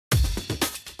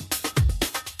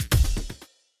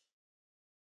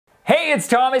Hey, it's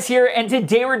Thomas here, and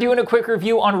today we're doing a quick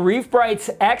review on Reefbrite's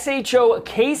XHO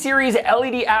K-Series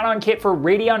LED add-on kit for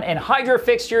Radion and Hydra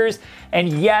fixtures. And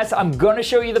yes, I'm gonna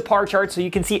show you the par chart so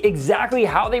you can see exactly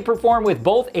how they perform with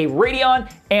both a Radion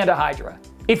and a Hydra.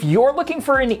 If you're looking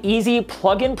for an easy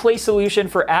plug-and-play solution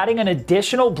for adding an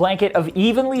additional blanket of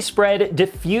evenly spread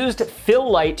diffused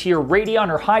fill light to your Radion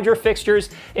or Hydra fixtures,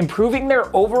 improving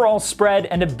their overall spread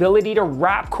and ability to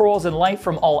wrap corals in light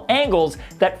from all angles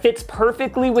that fits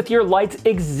perfectly with your light's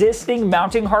existing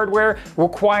mounting hardware,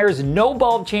 requires no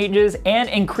bulb changes, and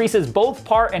increases both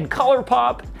par and color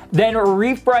pop, then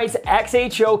Reefbrite's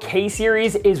XHO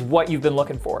K-Series is what you've been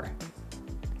looking for.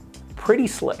 Pretty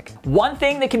slick. One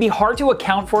thing that can be hard to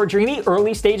account for during the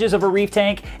early stages of a reef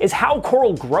tank is how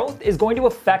coral growth is going to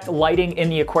affect lighting in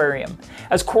the aquarium.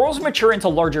 As corals mature into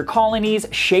larger colonies,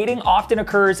 shading often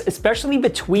occurs, especially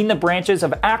between the branches of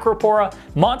Acropora,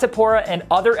 Montipora, and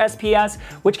other SPS,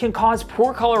 which can cause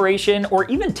poor coloration or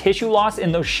even tissue loss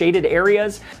in those shaded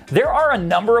areas. There are a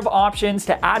number of options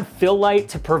to add fill light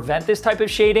to prevent this type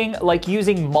of shading, like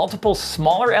using multiple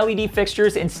smaller LED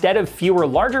fixtures instead of fewer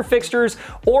larger fixtures,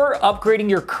 or upgrading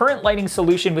your current lighting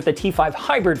solution with a T5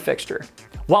 hybrid fixture.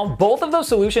 While both of those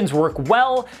solutions work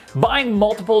well, buying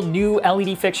multiple new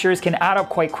LED fixtures can add up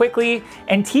quite quickly,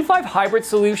 and T5 hybrid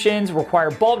solutions require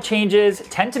bulb changes,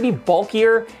 tend to be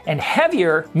bulkier and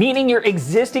heavier, meaning your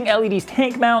existing LED's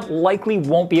tank mount likely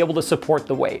won't be able to support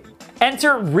the weight.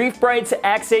 Enter Reefbrite's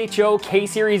XHO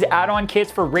K-Series add-on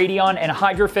kits for Radion and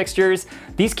Hydra fixtures.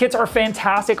 These kits are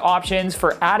fantastic options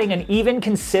for adding an even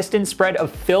consistent spread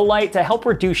of fill light to help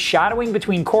reduce shadowing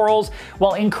between corals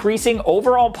while increasing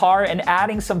overall par and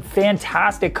adding some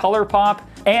fantastic color pop.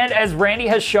 And as Randy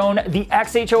has shown, the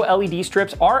XHO LED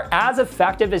strips are as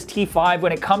effective as T5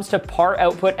 when it comes to par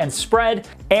output and spread.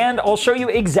 And I'll show you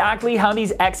exactly how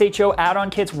these XHO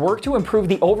add-on kits work to improve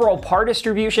the overall par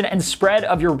distribution and spread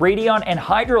of your Radion and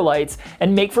Hydra lights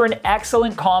and make for an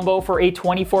excellent combo for a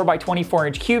 24 by 24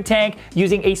 inch cube tank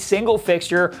using a single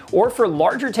fixture, or for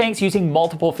larger tanks using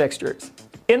multiple fixtures.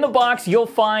 In the box, you'll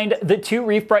find the two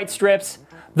Reefbrite strips,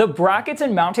 the brackets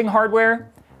and mounting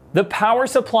hardware, the power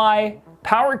supply,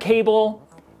 power cable,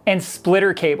 and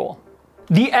splitter cable.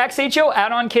 The XHO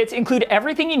add-on kits include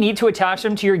everything you need to attach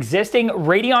them to your existing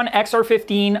Radion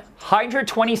XR15, Hydra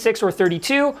 26 or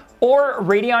 32, or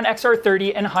Radion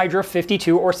XR30 and Hydra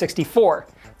 52 or 64.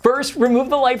 First, remove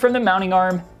the light from the mounting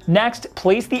arm. Next,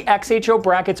 place the XHO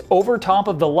brackets over top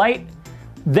of the light.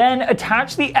 Then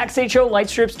attach the XHO light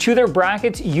strips to their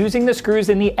brackets using the screws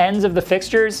in the ends of the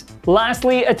fixtures.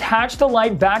 Lastly, attach the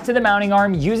light back to the mounting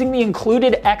arm using the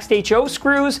included XHO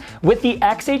screws with the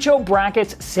XHO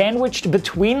brackets sandwiched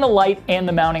between the light and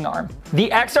the mounting arm. The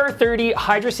XR30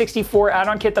 Hydra 64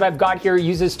 add-on kit that I've got here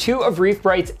uses two of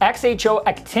Reefbrite's XHO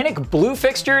actinic blue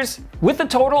fixtures with a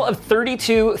total of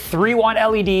 32 3-watt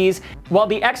LEDs, while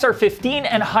the XR15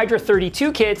 and Hydra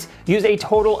 32 kits use a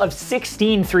total of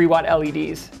 16 3-watt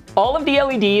LEDs. All of the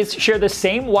LEDs share the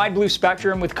same wide blue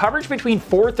spectrum with coverage between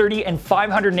 430 and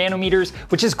 500 nanometers,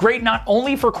 which is great not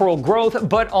only for coral growth,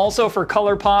 but also for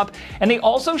color pop. And they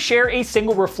also share a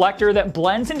single reflector that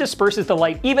blends and disperses the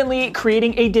light evenly,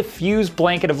 creating a diffused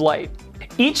blanket of light.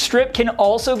 Each strip can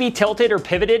also be tilted or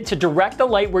pivoted to direct the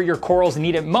light where your corals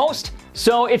need it most.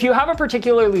 So if you have a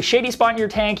particularly shady spot in your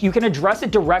tank, you can address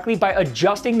it directly by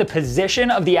adjusting the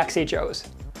position of the XHOs.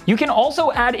 You can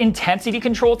also add intensity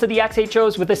control to the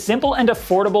XHOs with a simple and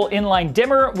affordable inline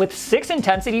dimmer with 6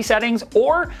 intensity settings,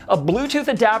 or a Bluetooth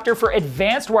adapter for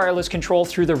advanced wireless control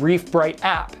through the Reefbrite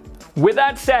app. With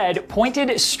that said,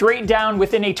 pointed straight down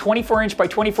within a 24 inch by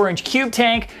 24 inch cube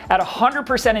tank at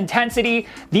 100% intensity,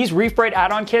 these Reefbrite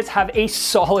add-on kits have a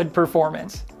solid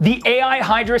performance. The AI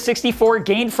Hydra 64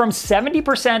 gained from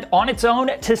 70% on its own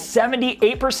to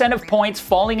 78% of points,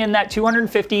 falling in that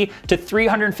 250 to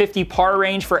 350 par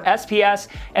range for SPS,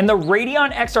 and the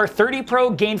Radion XR30 Pro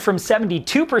gained from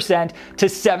 72% to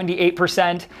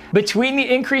 78%. Between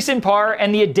the increase in par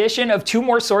and the addition of 2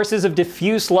 more sources of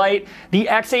diffuse light, the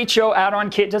XHO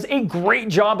add-on kit does a great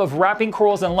job of wrapping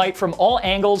corals in light from all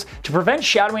angles to prevent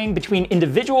shadowing between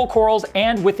individual corals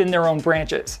and within their own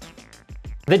branches.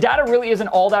 The data really isn't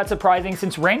all that surprising,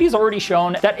 since Randy's already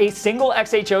shown that a single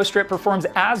XHO strip performs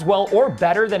as well or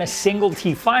better than a single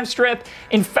T5 strip.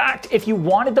 In fact, if you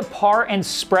wanted the par and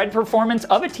spread performance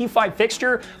of a T5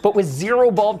 fixture, but with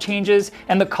 0 bulb changes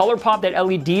and the color pop that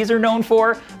LEDs are known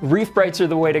for, Reefbrites are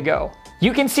the way to go.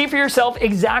 You can see for yourself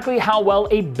exactly how well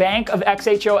a bank of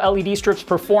XHO LED strips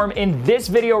perform in this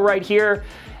video right here.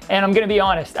 And I'm gonna be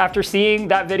honest, after seeing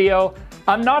that video,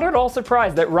 I'm not at all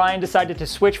surprised that Ryan decided to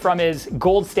switch from his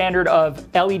gold standard of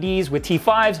LEDs with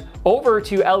T5s over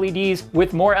to LEDs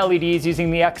with more LEDs using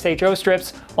the XHO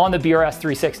strips on the BRS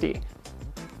 360.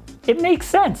 It makes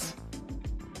sense.